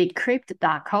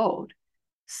decrypt.code.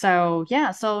 So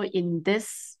yeah, so in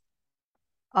this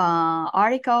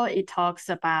article, it talks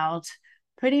about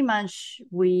pretty much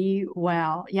we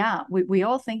all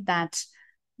think that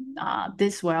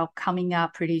this will coming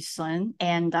up pretty soon.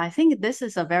 And I think this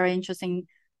is a very interesting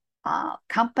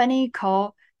company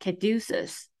called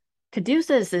Caduceus.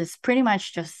 Caduceus is pretty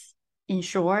much just, in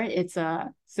short, it's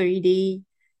a 3D,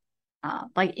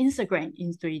 like Instagram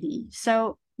in 3D.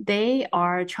 So they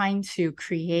are trying to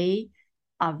create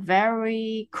a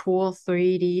very cool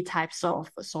 3D types of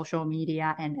social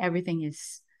media, and everything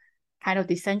is kind of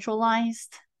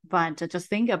decentralized. But just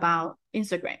think about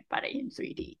Instagram, but in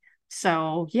 3D.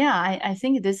 So yeah, I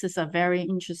think this is a very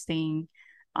interesting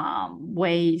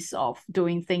ways of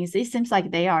doing things. It seems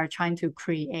like they are trying to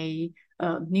create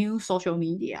a new social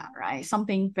media, right?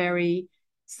 Something very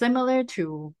similar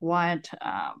to what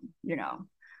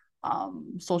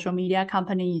social media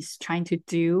companies trying to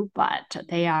do, but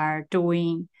they are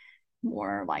doing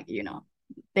more like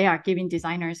they are giving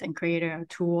designers and creator a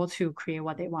tool to create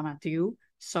what they want to do.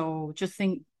 So just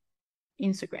think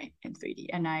Instagram in 3D,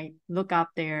 and um, I look up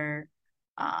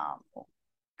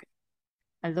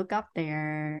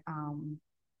their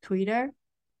Twitter.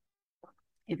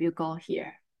 If you go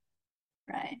here,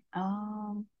 right?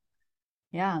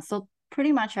 Yeah. So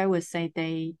pretty much, I would say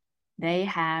they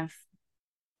have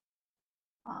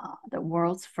the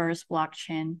world's first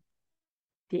blockchain,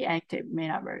 the active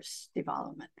metaverse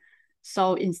development.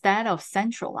 So instead of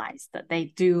centralized, they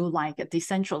do like a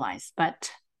decentralized,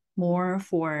 but more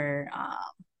for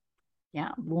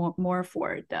more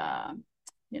for the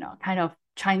kind of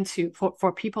trying to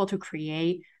for people to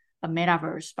create a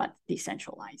metaverse but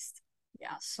decentralized.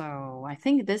 Yeah, so I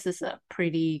think this is a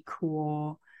pretty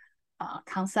cool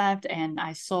concept, and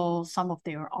I saw some of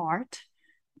their art.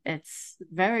 It's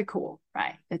very cool,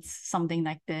 right? It's something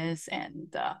like this,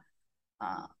 and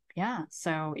yeah.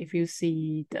 So if you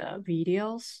see the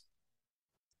videos,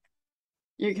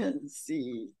 you can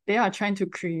see they are trying to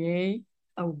create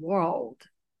a world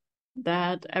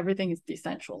that everything is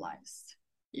decentralized.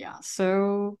 Yeah.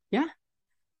 So yeah.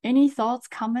 Any thoughts,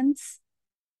 comments?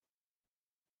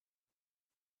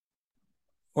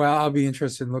 Well, I'll be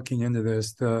interested in looking into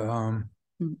this. Mm.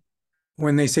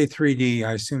 When they say 3D,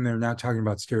 I assume they're not talking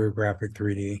about stereographic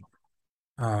 3D,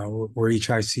 where each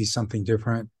eye sees something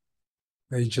different.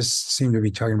 They just seem to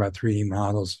be talking about 3D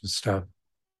models and stuff.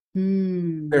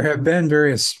 There have been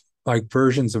various like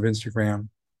versions of Instagram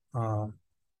uh,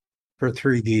 for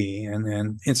 3D,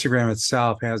 and Instagram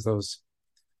itself has those,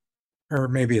 or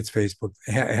maybe it's Facebook,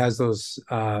 has those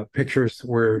pictures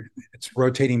where it's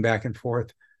rotating back and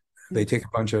forth. They take a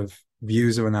bunch of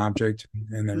views of an object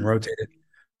and then rotate it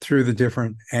through the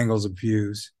different angles of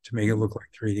views to make it look like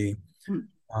 3D.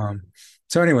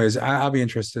 So anyways, I'll be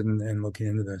interested in looking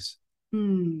into this.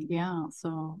 Yeah.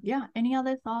 So yeah. Any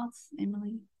other thoughts,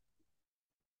 Emily?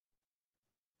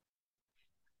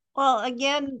 Well,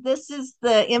 again, this is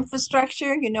the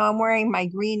infrastructure. I'm wearing my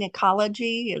green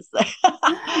ecology. Is how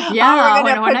we're Yeah.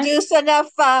 going to When I produce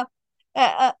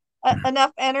uh,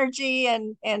 enough energy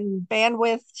and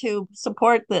bandwidth to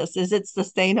support this? Is it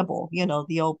sustainable?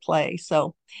 The old play.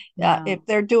 So, yeah. if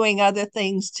they're doing other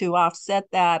things to offset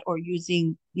that or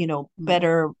using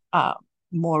better,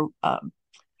 more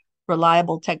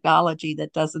reliable technology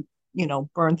that doesn't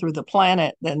burn through the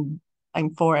planet, then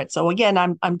I'm for it. So again,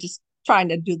 I'm just trying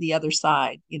to do the other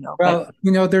side, but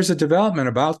Well, there's a development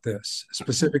about this,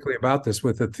 specifically about this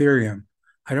with Ethereum.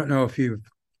 I don't know if you've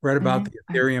read about Mhm. the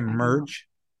Ethereum I don't know. merge?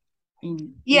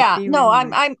 In Yeah, no, Ethereum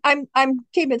merge. I'm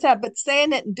keeping tab, but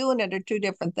saying it and doing it are two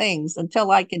different things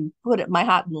until I can put it in my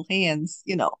hot little hands,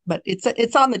 you know. But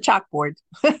it's on the chalkboard.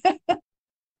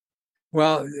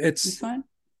 Well, This it's one?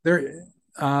 there.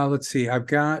 Let's see. I've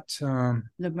got The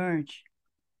merge.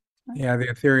 Right? yeah, the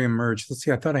Ethereum merge. Let's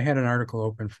see. I thought I had an article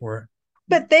open for it.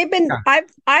 But they've been Yeah.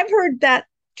 I've heard that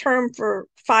term for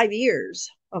 5 years.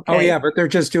 Oh Okay. yeah, but they're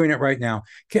just doing it right now.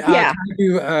 Yeah. Can I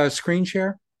do a screen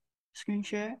share? Screen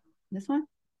share. This one?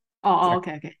 Oh, Yeah.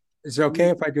 okay, okay. Is it okay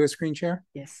if I do a screen share?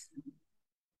 Yes.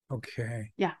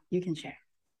 Okay. Yeah, you can share.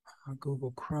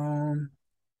 Google Chrome.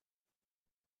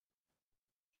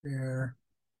 Share.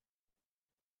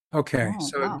 Okay. Oh,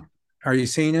 So wow. are you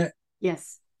seeing it?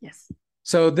 Yes, yes.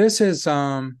 So this is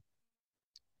darn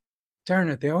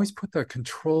it, they always put the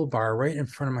control bar right in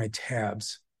front of my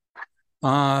tabs.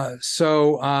 I've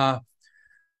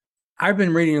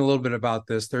been reading a little bit about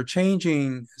this. They're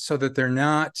changing so that they're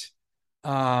not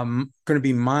going to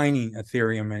be mining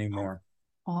Ethereum anymore.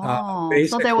 Oh, so they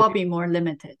Basically, will be more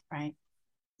limited, right?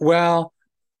 well,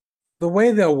 the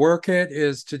way they'll work it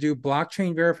is to do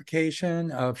blockchain verification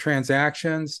of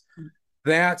transactions.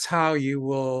 That's how you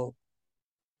will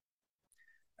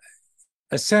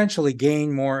essentially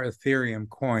gain more Ethereum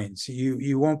coins.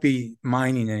 You won't be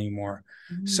mining anymore.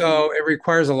 Mm. So it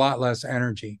requires a lot less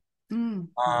energy. Mm.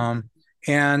 Um,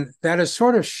 and that has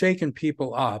sort of shaken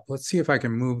people up. Let's see if I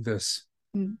can move this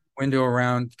Mm. window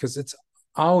around because it's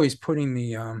always putting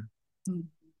the Mm.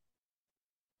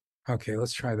 okay,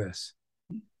 let's try this.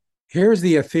 Here's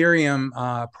the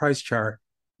Ethereum price chart.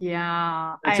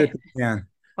 Yeah, That's at the end.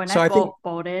 when So I I think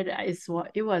bought it,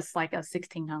 it was like a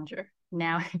 1600.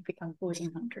 Now it become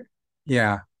 1400.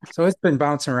 yeah. So it's been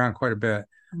bouncing around quite a bit.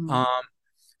 Mm. Um,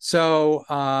 so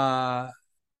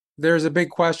there's a big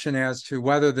question as to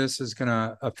whether this is going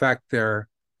to affect their,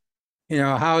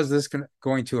 how is this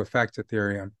going to affect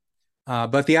Ethereum?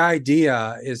 But the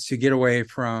idea is to get away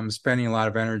from spending a lot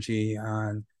of energy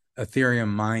on Ethereum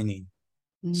mining.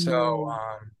 So,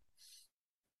 Mm.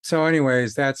 so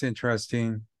anyways, that's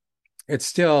interesting. It's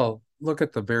still look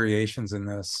at the variations in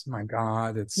this. My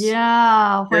God, it's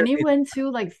Yeah, when it went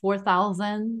to like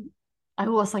 4,000, I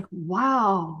was like,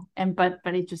 wow. And but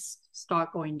it just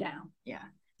start going down. Yeah.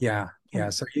 yeah, yeah.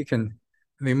 And So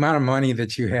the amount of money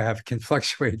that you have can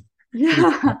fluctuate pretty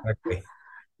yeah. dramatically.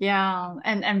 Yeah.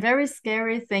 And very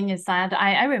scary thing is that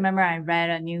I remember I read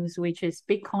a news which is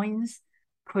Bitcoin's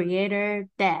creator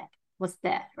dead was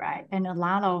dead, right? And a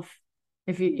lot of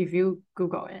if you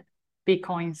Google it,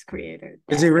 Bitcoin's creator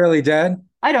Is he dead. really dead?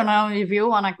 I don't know if you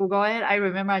want to Google it. I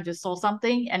remember I just saw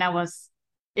something and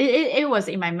it was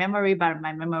in my memory, but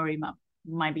my memory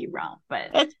might be wrong.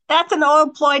 But That's an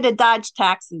old ploy to dodge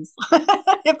taxes.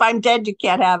 If I'm dead, you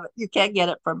can't have it. You can't get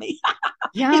it from me.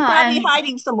 He's yeah, probably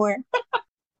hiding somewhere.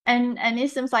 and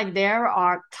it seems like there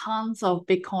are tons of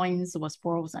Bitcoins was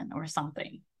frozen or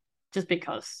something, just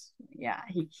because yeah,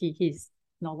 he's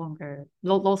no longer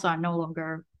those are no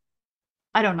longer.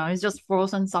 I don't know. It's just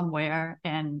frozen somewhere,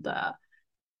 and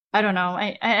I don't know.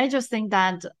 I just think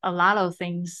that a lot of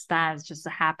things that's just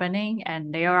happening,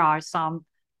 and there are some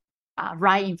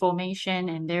right information,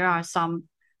 and there are some,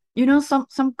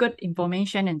 some good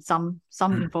information, and some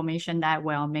information that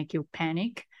will make you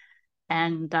panic.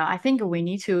 And I think we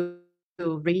need to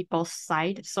read both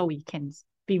sides so we can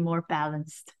be more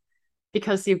balanced.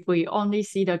 Because if we only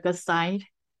see the good side,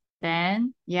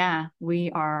 then yeah, we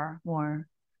are more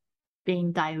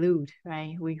being dilute,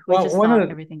 right? We Well, just thought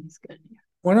everything is good. Yeah.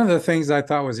 one of the things I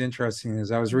thought was interesting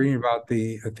is I was reading about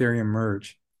the Ethereum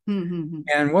merge. Mm-hmm.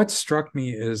 And what struck me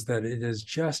is that it is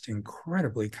just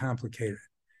incredibly complicated.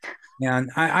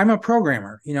 And I'm a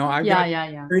programmer, I've got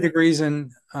Yeah. 3 degrees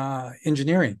in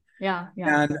engineering. Yeah.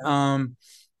 And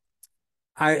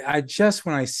I just,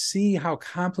 when I see how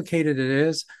complicated it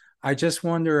is, I just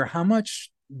wonder how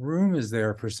much room is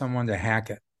there for someone to hack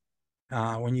it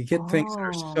when you get things that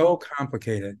are so Oh,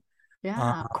 complicated. Uh,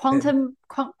 yeah. it-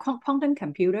 Quantum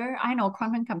computer. I know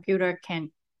quantum computer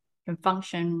can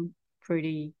function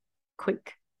pretty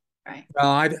quick, right?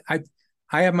 well,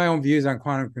 I have my own views on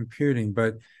quantum computing,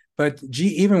 but gee,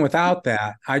 even without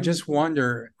that, I just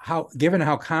wonder given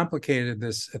how complicated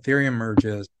this Ethereum merge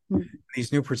is,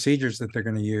 these new procedures that they're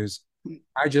going to use,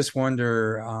 I just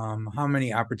wonder how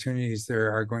many opportunities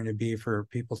there are going to be for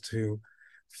people to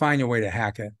find a way to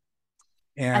hack it.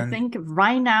 I And think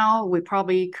right now we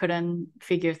probably couldn't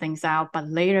figure things out, but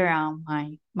later on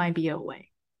might be a way.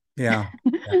 yeah,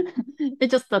 yeah.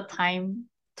 It's just the time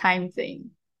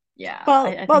thing. Yeah,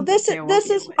 I Well, think this is there will this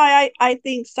be a is way. why I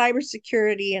think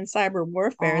cybersecurity and cyber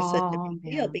warfare is such a Oh big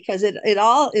deal yeah. because it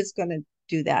all is going to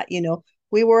do that. You know,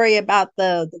 we worry about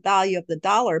the value of the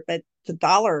dollar, but the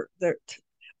dollar,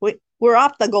 we're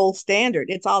off the gold standard.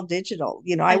 It's all digital.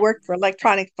 I worked for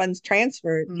electronic funds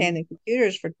transfer at Canon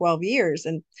Computers for 12 years,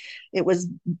 and it was,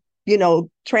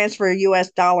 transfer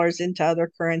US dollars into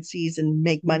other currencies and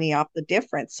make money off the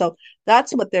difference. So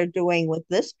that's what they're doing with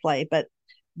this play. But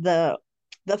the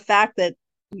fact that,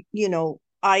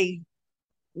 I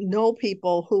know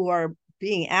people who are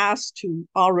being asked to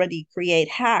already create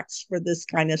hacks for this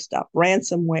kind of stuff,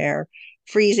 ransomware,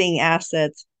 freezing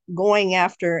assets, going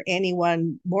after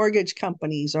anyone, mortgage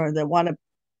companies, or that want to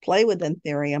play with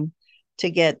Ethereum to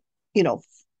get,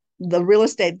 the real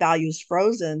estate values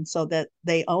frozen so that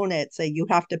they own it. Say you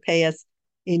have to pay us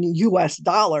in US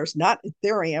dollars, not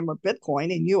Ethereum or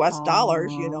Bitcoin, in US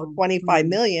dollars, 25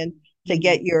 million to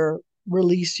get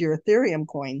release your Ethereum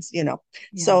coins.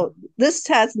 So this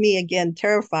has me again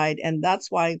terrified, and that's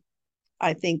why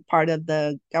I think part of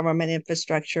the government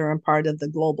infrastructure and part of the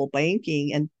global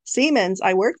banking. And Siemens,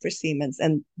 I work for Siemens,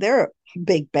 and they're a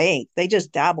big bank. They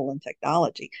just dabble in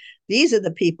technology. These are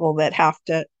the people that have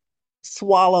to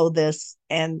swallow this,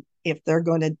 and if they're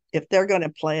going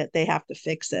to play it, they have to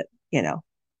fix it.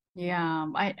 Yeah,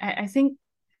 I think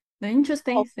the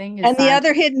interesting thing is and the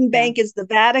other hidden bank is the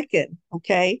Vatican.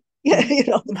 Okay.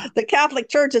 The Catholic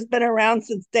Church has been around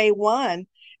since day one,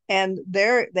 and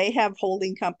they have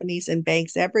holding companies and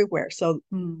banks everywhere. So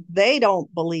they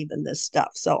don't believe in this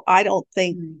stuff. So I don't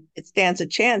think it stands a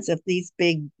chance if these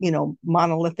big,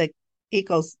 monolithic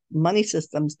money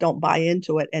systems don't buy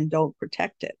into it and don't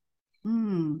protect it.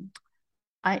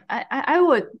 I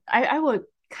would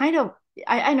kind of,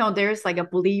 I know there's like a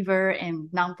believer and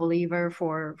non-believer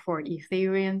for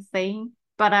Ethereum thing,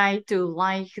 but I do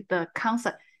like the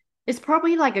concept. It's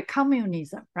probably like a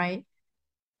communism, right?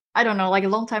 I don't know, like a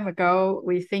long time ago,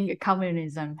 we think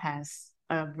communism has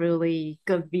a really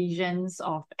good visions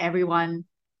of everyone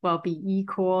will be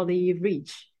equally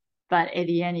rich, but at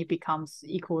the end it becomes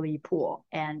equally poor.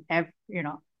 And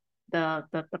the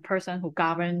person who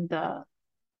govern the,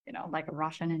 like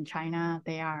Russian and China,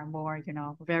 they are more,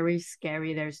 very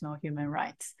scary. There's no human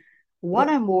rights. What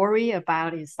I'm worried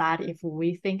about is that if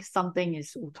we think something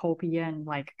is utopian,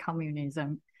 like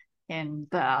communism, and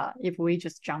if we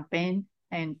just jump in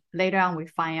and later on we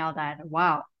find out that,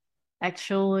 wow,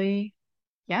 actually,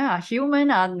 yeah, humans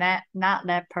are not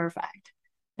that perfect.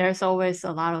 There's always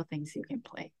a lot of things you can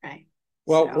play, right?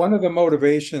 Well, one of the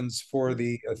motivations for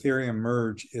the Ethereum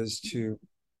merge is to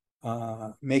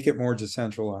make it more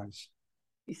decentralized.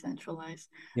 Decentralized.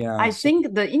 Yeah. I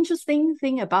think the interesting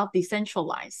thing about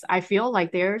decentralized, I feel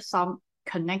like there's some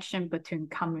connection between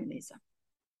communism.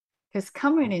 Because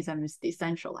communism is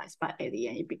decentralized, but at the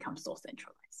end it becomes so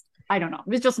centralized. I don't know.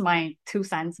 It's just my 2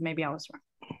 cents. Maybe I was wrong.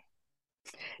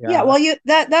 Yeah, well,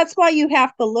 that's why you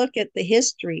have to look at the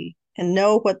history and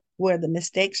know where the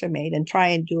mistakes are made and try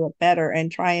and do it better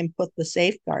and try and put the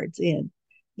safeguards in,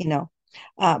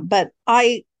 But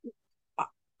like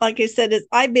I said,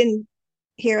 I've been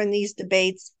hearing these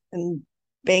debates and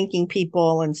banking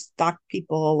people and stock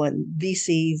people and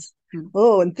VCs.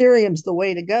 Oh, Ethereum's the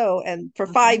way to go. And for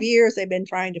 5 years, they've been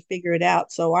trying to figure it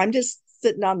out. So I'm just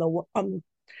sitting on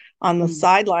the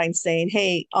sidelines saying,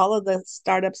 hey, all of the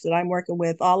startups that I'm working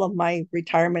with, all of my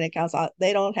retirement accounts,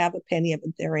 they don't have a penny of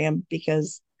Ethereum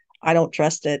because I don't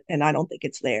trust it and I don't think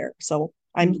it's there. So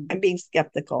I'm being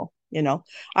skeptical.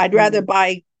 I'd rather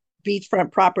buy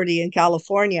beachfront property in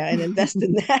California and invest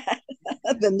in that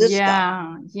than this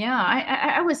stuff.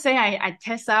 Yeah. I would say I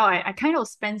test out. I kind of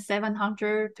spend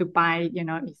 700 to buy,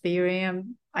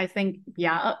 Ethereum. I think,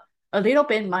 a little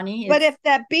bit money. But if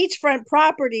that beachfront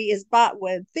property is bought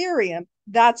with Ethereum,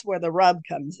 that's where the rub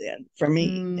comes in for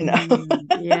me.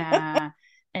 Yeah.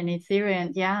 And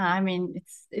Ethereum, I mean,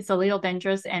 it's a little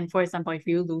dangerous. And for example, if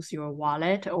you lose your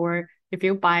wallet or if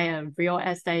you buy a real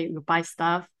estate, you buy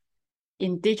stuff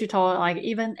in digital, like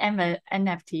even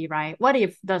NFT, right? What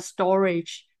if the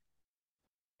storage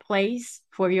place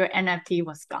for your NFT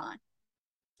was gone?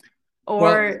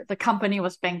 Or the company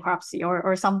was bankruptcy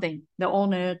or something. The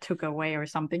owner took away or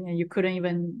something and you couldn't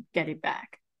even get it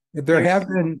back. There have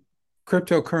been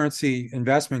cryptocurrency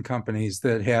investment companies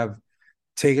that have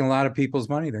taken a lot of people's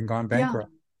money, then gone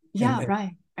bankrupt. Yeah,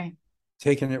 right.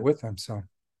 Taken it with them. So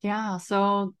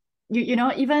so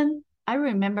even I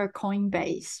remember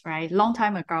Coinbase, right? Long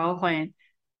time ago when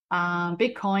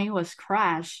Bitcoin was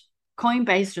crashed,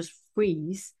 Coinbase just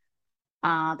freeze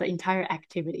the entire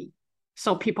activity.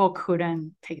 So people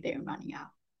couldn't take their money out.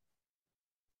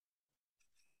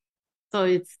 So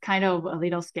it's kind of a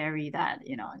little scary that,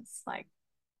 it's like,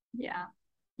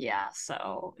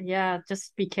 So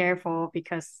just be careful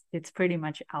because it's pretty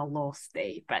much outlaw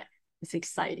state, but it's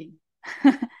exciting.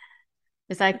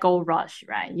 It's like gold rush,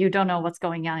 right? You don't know what's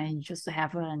going on and you just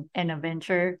have an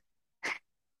adventure.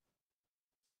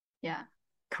 Yeah.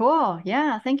 Cool.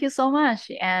 Yeah. Thank you so much.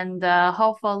 And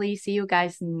hopefully see you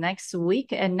guys next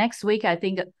week. And next week, I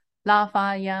think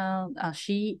Lafa Yang,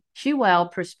 she will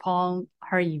postpone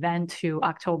her event to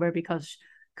October because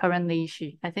currently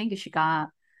I think she got,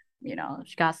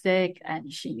 she got sick and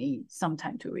she needs some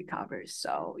time to recover.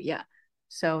 So yeah.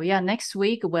 So yeah, next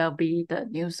week will be the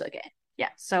news again. Yeah.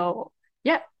 So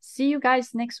yeah, see you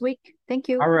guys next week. Thank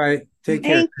you. All right. Take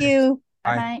care. Thank you.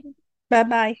 Bye Bye. bye. Bye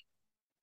bye.